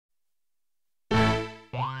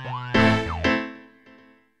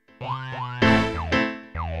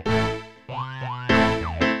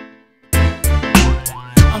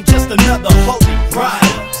another holy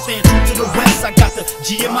rider. Staying true to the west, I got the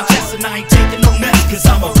G in my chest, and I ain't taking no mess, cause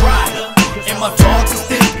I'm a rider. And my dogs is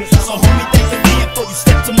thick, so homie, think again before you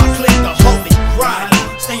step to my clique. The holy rider.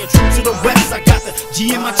 Staying true to the west, I got the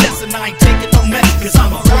G in my chest, and I ain't taking no mess, cause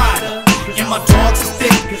I'm a rider. And my dogs is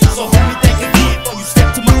thick, so homie, think again before you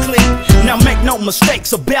step to my clique. Now make no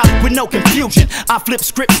mistakes about it with no confusion. I flip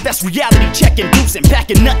scripts, that's reality check inducing.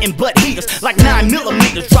 Packing nothing but heaters, like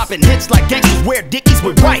 9mm. Dropping hits like gangsters wear dickies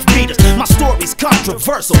with wife beaters. My story's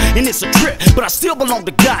controversial and it's a trip, but I still belong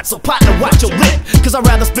to God, so partner watch your lip. Cause I'd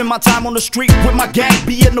rather spend my time on the street with my gang,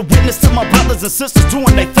 being a witness to my brothers and sisters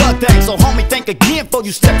doing they thug things. So homie, think again before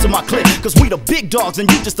you step to my clique, cause we the big dogs and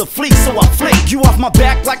you just a fleek. So I flick you off my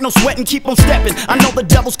back like no sweat and keep on stepping. I know the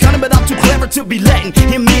devil's cunning, but I'm too clever to be letting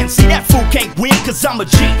him in. See, that fool can't win, cause I'm a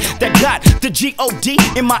G that got the G-O-D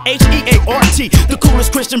in my H-E-A-R-T. The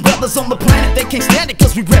coolest Christian brothers on the planet, they can't stand it,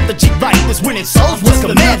 cause we rep the G like this. Winning souls was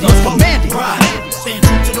commanded. Right. Staying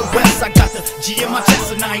true to the west, I got the G in my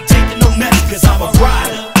chest, and I ain't taking no mess, cause I'm a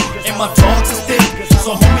rider. And my dogs is thick,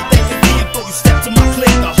 so homie, think again before you step to my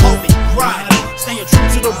clique. The holy rider. Staying true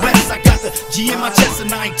to the west, I got the G in my chest,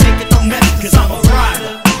 and I ain't taking no mess, cause I'm a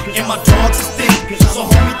rider. And my dogs is thick, so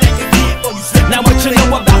homie, think again before you step to my clique. Now what you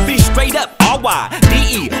know about me? Straight up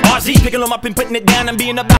R-Y-D-E-R-Z, picking them up and putting it down and being about